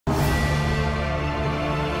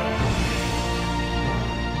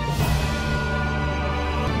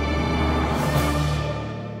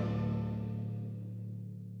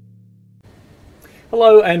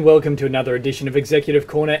Hello and welcome to another edition of Executive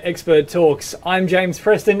Corner Expert Talks. I'm James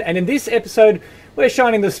Preston, and in this episode we're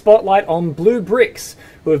shining the spotlight on Bluebricks,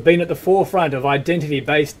 who have been at the forefront of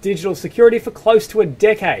identity-based digital security for close to a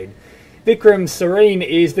decade. Vikram Sareen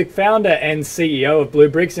is the founder and CEO of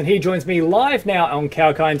Bluebricks, and he joins me live now on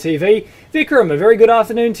𝐾𝐞 TV. Vikram, a very good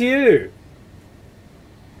afternoon to you.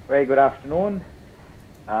 Very good afternoon.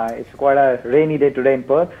 It's quite a rainy day today in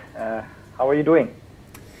Perth. How are you doing?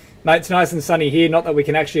 Mate, it's nice and sunny here. Not that we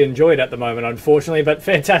can actually enjoy it at the moment, unfortunately, but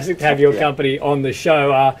fantastic to have your company on the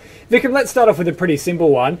show. Vikram, let's start off with a pretty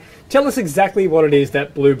simple one. Tell us exactly what it is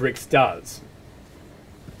that Bluebricks does.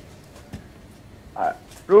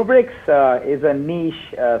 Bluebricks is a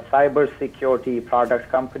niche cybersecurity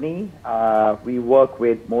product company. We work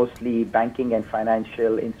with mostly banking and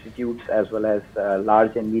financial institutes as well as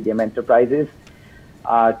large and medium enterprises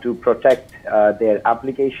to protect their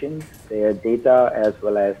applications, their data, as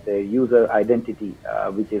well as their user identity,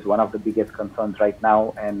 which is one of the biggest concerns right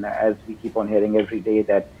now. And as we keep on hearing every day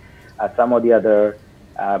that some or the other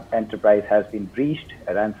enterprise has been breached,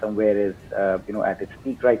 ransomware is at its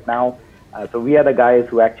peak right now. So we are the guys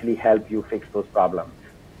who actually help you fix those problems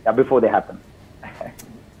before they happen.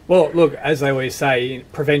 Well, look, as they always say,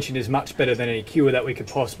 prevention is much better than any cure that we could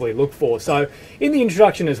possibly look for. So in the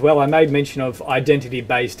introduction as well, I made mention of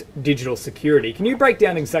identity-based digital security. Can you break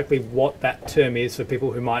down exactly what that term is for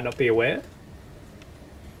people who might not be aware?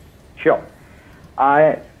 Sure.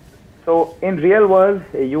 So in real world,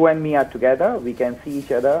 you and me are together. We can see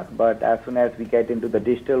each other, but as soon as we get into the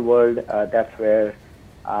digital world, that's where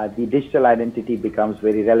the digital identity becomes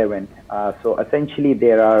very relevant. So essentially,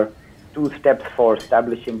 there are two steps for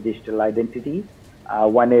establishing digital identity.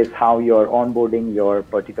 One is how you're onboarding your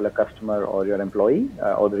particular customer or your employee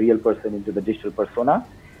or the real person into the digital persona.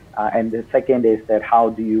 And the second is that how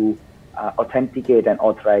do you authenticate and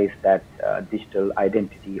authorize that digital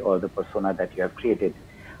identity or the persona that you have created.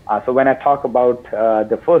 So when I talk about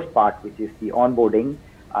the first part, which is the onboarding,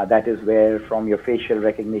 that is where from your facial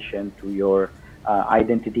recognition to your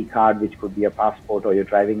identity card, which could be a passport or your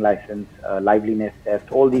driving license, liveliness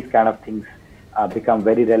test, all these kind of things become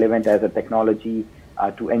very relevant as a technology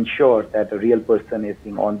to ensure that a real person is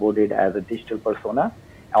being onboarded as a digital persona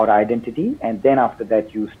or identity. And then after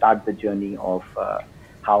that, you start the journey of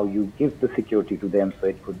how you give the security to them. So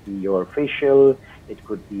it could be your facial, it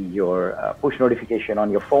could be your push notification on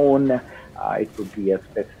your phone, it could be a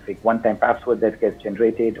specific one-time password that gets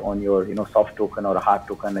generated on your soft token or a hard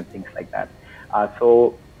token and things like that.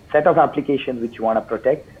 So set of applications which you want to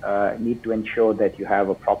protect need to ensure that you have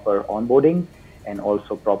a proper onboarding and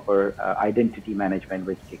also proper identity management,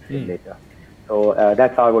 which kicks in later. So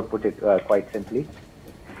that's how I would put it quite simply.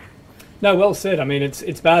 No, well said. I mean,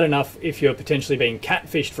 it's bad enough if you're potentially being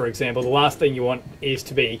catfished, for example. The last thing you want is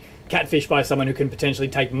to be catfished by someone who can potentially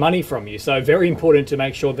take money from you. So very important to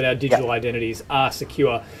make sure that our digital identities are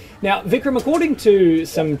secure. Now, Vikram, according to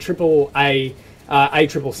some ACCC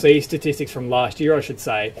statistics from last year, I should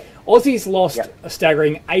say, Aussies lost a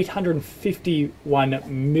staggering $851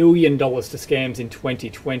 million to scams in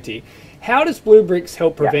 2020. How does Bluebricks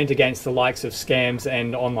help prevent against the likes of scams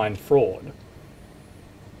and online fraud?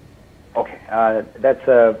 Okay, that's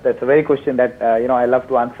a very question that I love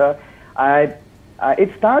to answer.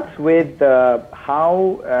 It starts with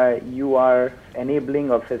how you are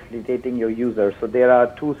enabling or facilitating your users. So there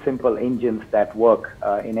are two simple engines that work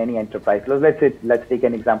in any enterprise. Let's take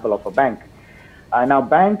an example of a bank. Now,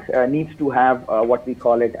 bank needs to have what we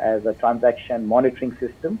call it as a transaction monitoring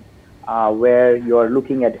system, where you're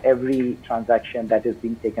looking at every transaction that is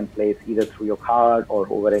being taken place either through your card or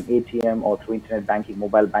over an ATM or through internet banking,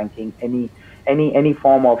 mobile banking, any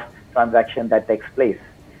form of transaction that takes place.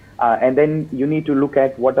 And then you need to look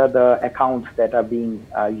at what are the accounts that are being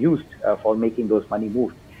used for making those money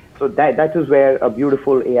moves. So that is where a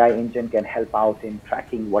beautiful AI engine can help out in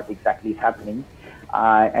tracking what exactly is happening.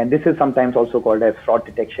 And this is sometimes also called as fraud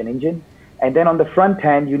detection engine. And then on the front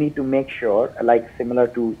end, you need to make sure, like similar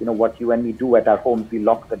to what you and me do at our homes, we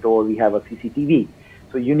lock the door, we have a CCTV.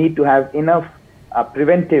 So you need to have enough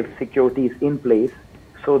preventive securities in place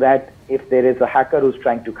so that if there is a hacker who's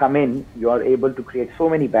trying to come in, you are able to create so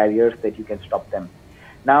many barriers that you can stop them.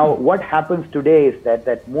 Now, what happens today is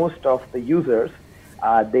that most of the users,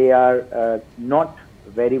 they are not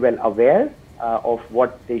very well aware of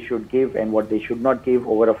what they should give and what they should not give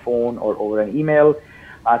over a phone or over an email.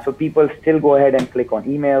 So people still go ahead and click on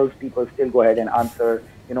emails. People still go ahead and answer,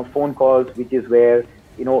 phone calls, which is where,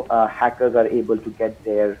 hackers are able to get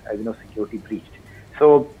their, security breached.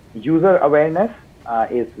 So user awareness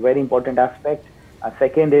is very important aspect.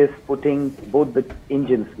 Second is putting both the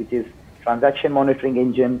engines, which is transaction monitoring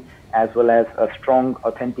engine, as well as a strong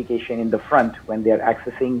authentication in the front when they are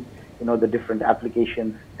accessing, the different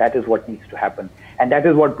applications. That is what needs to happen. And that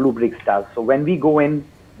is what Bluebricks does. So when we go in,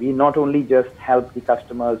 we not only just help the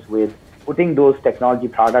customers with putting those technology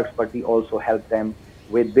products, but we also help them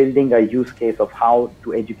with building a use case of how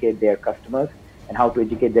to educate their customers and how to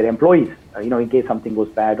educate their employees, in case something goes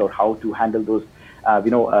bad, or how to handle those,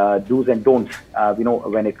 do's and don'ts,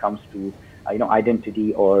 when it comes to,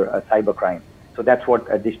 identity or cybercrime. So that's what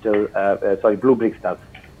Bluebricks does.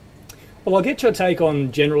 Well, I'll get your take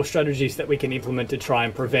on general strategies that we can implement to try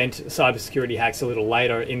and prevent cybersecurity hacks a little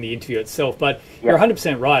later in the interview itself. But you're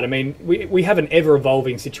 100% right. I mean, we have an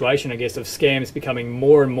ever-evolving situation, I guess, of scams becoming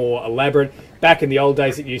more and more elaborate. Back in the old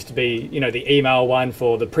days, it used to be, the email one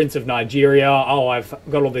for the Prince of Nigeria. Oh, I've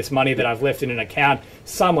got all this money that I've left in an account.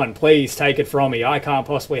 Someone please take it from me. I can't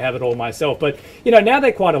possibly have it all myself. But, now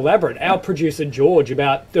they're quite elaborate. Our producer, George,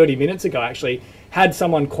 about 30 minutes ago, actually, had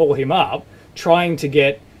someone call him up trying to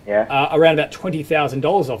get around about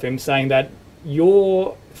 $20,000 off him, saying that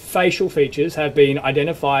your facial features have been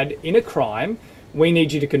identified in a crime. We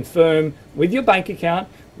need you to confirm with your bank account,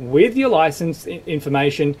 with your license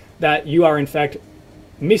information, that you are in fact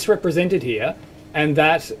misrepresented here, and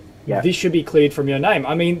that this should be cleared from your name.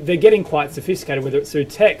 I mean, they're getting quite sophisticated, whether it's through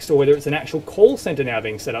text or whether it's an actual call center now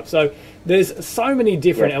being set up. So there's so many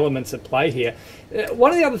different elements at play here.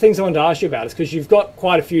 One of the other things I wanted to ask you about is, because you've got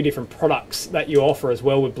quite a few different products that you offer as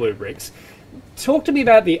well with Bluebricks. Talk to me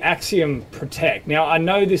about the Axiom Protect. Now, I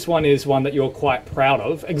know this one is one that you're quite proud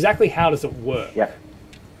of. Exactly how does it work?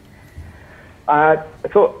 As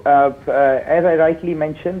I rightly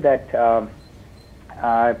mentioned, that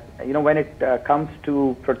when it comes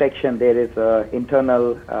to protection, there is an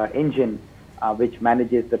internal engine which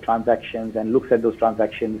manages the transactions and looks at those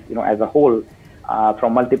transactions, as a whole,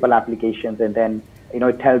 from multiple applications, and then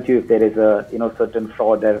it tells you if there is a certain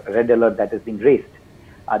fraud or red alert that is being raised.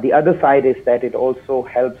 The other side is that it also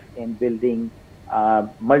helps in building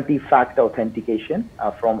multi-factor authentication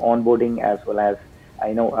from onboarding, as well as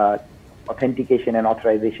authentication and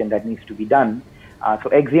authorization that needs to be done.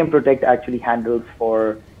 So Axiom Protect actually handles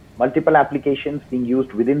for multiple applications being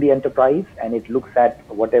used within the enterprise, and it looks at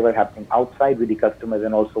whatever happening outside with the customers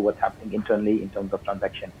and also what's happening internally in terms of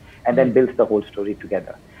transaction, and then builds the whole story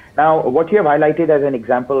together. Now, what you have highlighted as an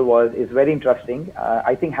example is very interesting.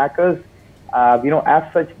 I think hackers,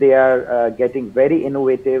 as such, they are getting very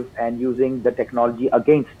innovative and using the technology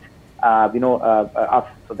against, us.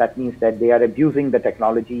 So that means that they are abusing the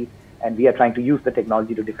technology, and we are trying to use the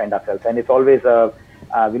technology to defend ourselves. And it's always a,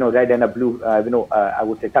 red and a blue, I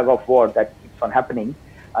would say tug of war that keeps on happening.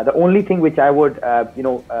 The only thing which I would,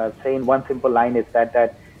 say in one simple line is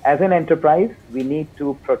that as an enterprise, we need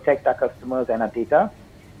to protect our customers and our data.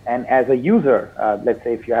 And as a user, let's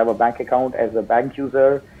say if you have a bank account, as a bank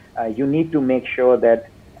user, you need to make sure that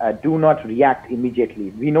do not react immediately.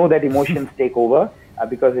 We know that emotions take over,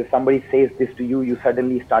 because if somebody says this to you, you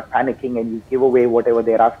suddenly start panicking and you give away whatever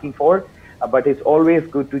they're asking for. But it's always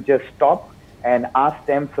good to just stop and ask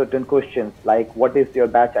them certain questions, like, what is your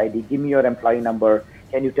batch ID? Give me your employee number.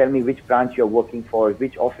 Can you tell me which branch you're working for,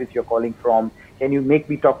 which office you're calling from? Can you make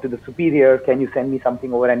me talk to the superior? Can you send me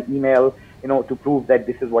something over an email, to prove that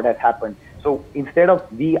this is what has happened? So instead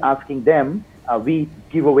of we asking them, we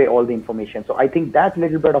give away all the information. So I think that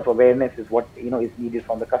little bit of awareness is what, is needed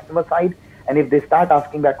from the customer side. And if they start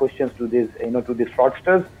asking back questions to these, to these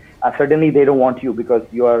fraudsters, suddenly they don't want you because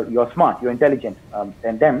you're smart, you're intelligent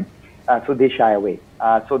than them. So they shy away.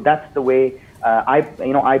 So that's the way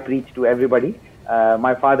I preach to everybody.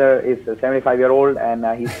 My father is a 75-year-old, and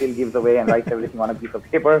he still gives away and writes everything on a piece of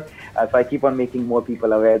paper. So I keep on making more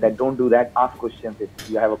people aware that don't do that. Ask questions if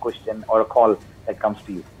you have a question or a call that comes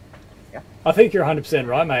to you. Yeah. I think you're 100%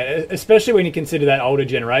 right, mate, especially when you consider that older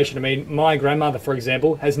generation. I mean, my grandmother, for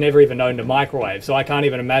example, has never even owned a microwave, so I can't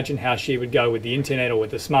even imagine how she would go with the internet or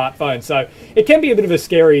with the smartphone. So it can be a bit of a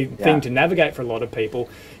scary thing to navigate for a lot of people.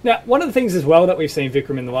 Now, one of the things as well that we've seen,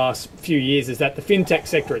 Vikram, in the last few years is that the fintech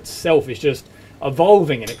sector itself is just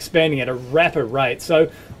evolving and expanding at a rapid rate.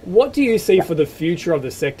 So what do you see for the future of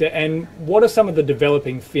the sector, and what are some of the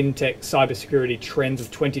developing fintech cybersecurity trends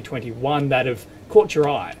of 2021 that have caught your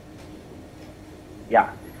eye?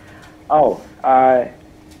 Yeah.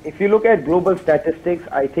 If you look at global statistics,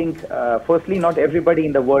 I think, firstly, not everybody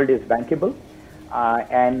in the world is bankable.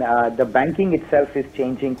 And the banking itself is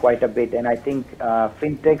changing quite a bit. And I think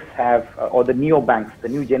fintechs have, or the neobanks, the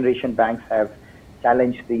new generation banks have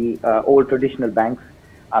challenged the old traditional banks.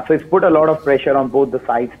 So it's put a lot of pressure on both the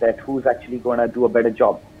sides that who's actually going to do a better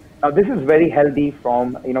job. Now, this is very healthy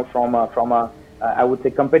from, from a I would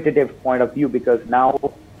say, competitive point of view, because now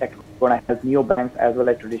going to help neobanks as well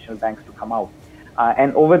as traditional banks to come out.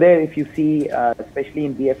 And over there, if you see, especially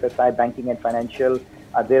in BFSI, banking and financial,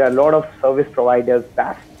 there are a lot of service providers,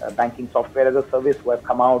 banking software as a service, who have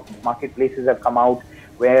come out, marketplaces have come out,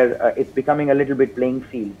 where it's becoming a little bit playing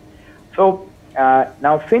field. So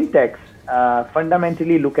now fintechs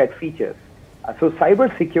fundamentally look at features. So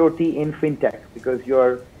cyber security in fintech, because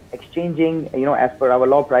you're exchanging, as per our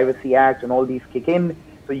Law Privacy Act and all these kick in,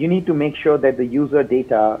 so you need to make sure that the user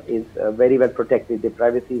data is very well protected, the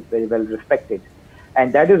privacy is very well respected.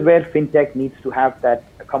 And that is where fintech needs to have that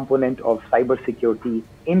component of cyber security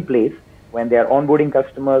in place when they are onboarding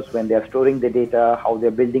customers, when they are storing the data, how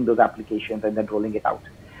they're building those applications and then rolling it out.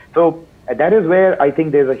 So that is where I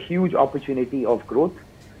think there's a huge opportunity of growth.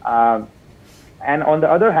 And on the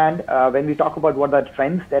other hand, when we talk about what are the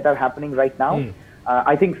trends that are happening right now,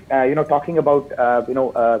 I think, talking about,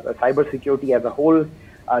 cyber security as a whole,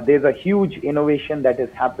 there's a huge innovation that is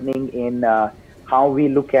happening in how we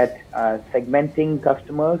look at segmenting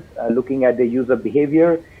customers, looking at the user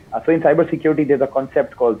behavior. So in cybersecurity, there's a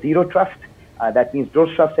concept called zero trust. That means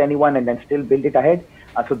don't trust anyone and then still build it ahead.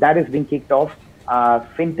 So that is being kicked off.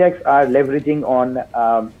 Fintechs are leveraging on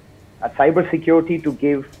cybersecurity to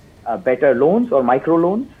give better loans or micro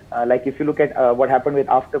loans. Like if you look at what happened with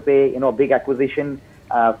Afterpay, a big acquisition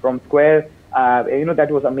from Square, that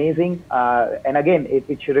was amazing. And again,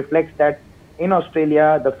 it reflects that in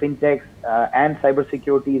Australia, the fintechs and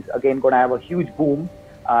cybersecurity is again going to have a huge boom,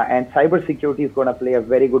 and cybersecurity is going to play a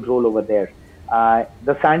very good role over there.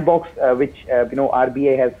 The sandbox, which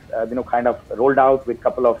RBA has kind of rolled out with a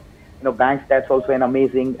couple of banks, that's also an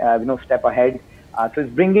amazing step ahead. So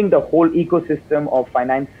it's bringing the whole ecosystem of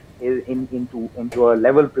finance into a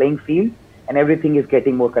level playing field, and everything is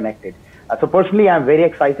getting more connected. So personally, I'm very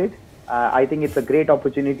excited. I think it's a great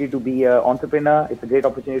opportunity to be an entrepreneur. It's a great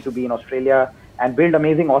opportunity to be in Australia and build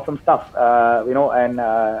amazing, awesome stuff. And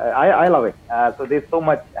I love it. So there's so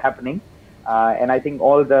much happening, and I think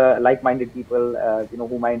all the like-minded people,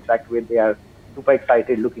 whom I interact with, they are super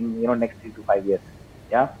excited, looking, next 3 to 5 years.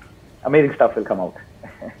 Yeah, amazing stuff will come out.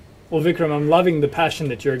 Well, Vikram, I'm loving the passion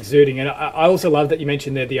that you're exuding, and I also love that you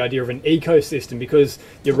mentioned there the idea of an ecosystem, because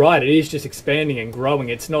you're right, it is just expanding and growing.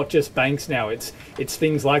 It's not just banks now, it's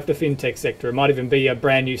things like the fintech sector. It might even be a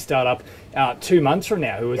brand new startup 2 months from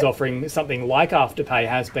now who is offering something like Afterpay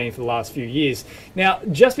has been for the last few years. Now,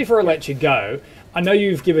 just before I let you go, I know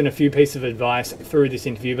you've given a few pieces of advice through this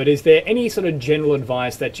interview, but is there any sort of general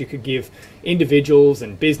advice that you could give individuals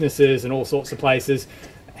and businesses and all sorts of places?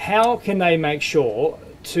 How can they make sure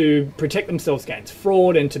to protect themselves against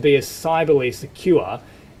fraud and to be as cyberly secure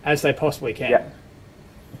as they possibly can?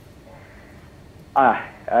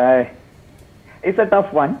 Yeah. It's a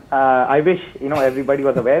tough one. I wish everybody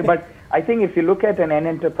was aware, but I think if you look at an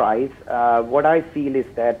enterprise, what I feel is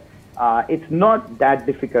that it's not that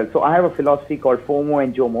difficult. So I have a philosophy called FOMO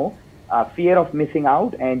and JOMO, fear of missing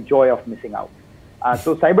out and joy of missing out.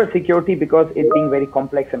 So cybersecurity, because it being very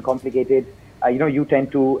complex and complicated, you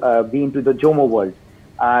tend to be into the JOMO world.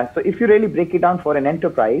 So if you really break it down for an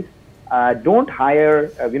enterprise, don't hire,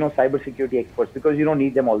 cybersecurity experts, because you don't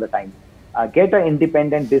need them all the time. Get an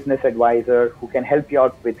independent business advisor who can help you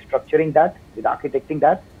out with structuring that, with architecting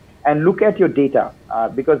that, and look at your data,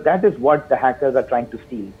 because that is what the hackers are trying to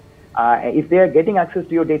steal. If they are getting access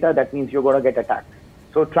to your data, that means you're going to get attacked.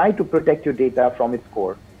 So try to protect your data from its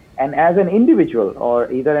core. And as an individual,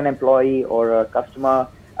 or either an employee or a customer,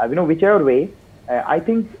 whichever way, I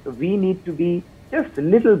think we need to be just a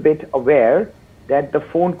little bit aware that the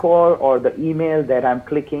phone call or the email that I'm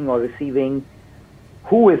clicking or receiving,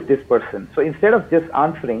 who is this person? So instead of just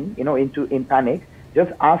answering, in panic,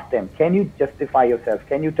 just ask them, can you justify yourself?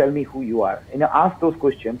 Can you tell me who you are? Ask those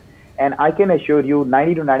questions, and I can assure you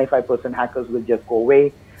 90 to 95% hackers will just go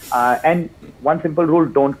away. And one simple rule,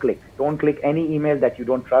 don't click. Don't click any email that you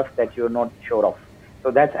don't trust, that you're not sure of. So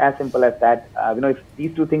that's as simple as that. If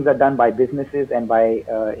these two things are done by businesses and by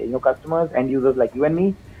customers and users like you and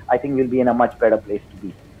me, I think we'll be in a much better place to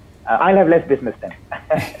be. I'll have less business then.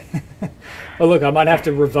 Well, look, I might have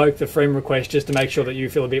to revoke the friend request just to make sure that you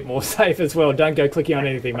feel a bit more safe as well. Don't go clicking on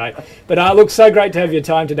anything, mate. But look, so great to have your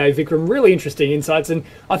time today, Vikram. Really interesting insights, and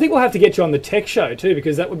I think we'll have to get you on the tech show too,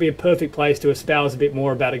 because that would be a perfect place to espouse a bit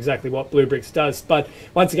more about exactly what Bluebricks does. But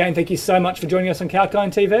once again, thank you so much for joining us on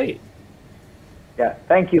𝐿𝐴 TV. Yeah,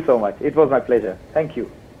 thank you so much. It was my pleasure. Thank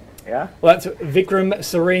you. Yeah. Well, that's Vikram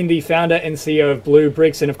Sareen, the founder and CEO of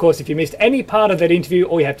Bluebricks. And of course, if you missed any part of that interview,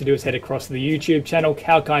 all you have to do is head across to the YouTube channel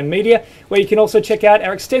𝐿𝐴 Media, where you can also check out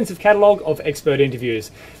our extensive catalogue of expert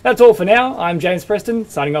interviews. That's all for now. I'm James Preston,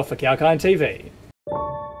 signing off for 𝐿𝐴 TV.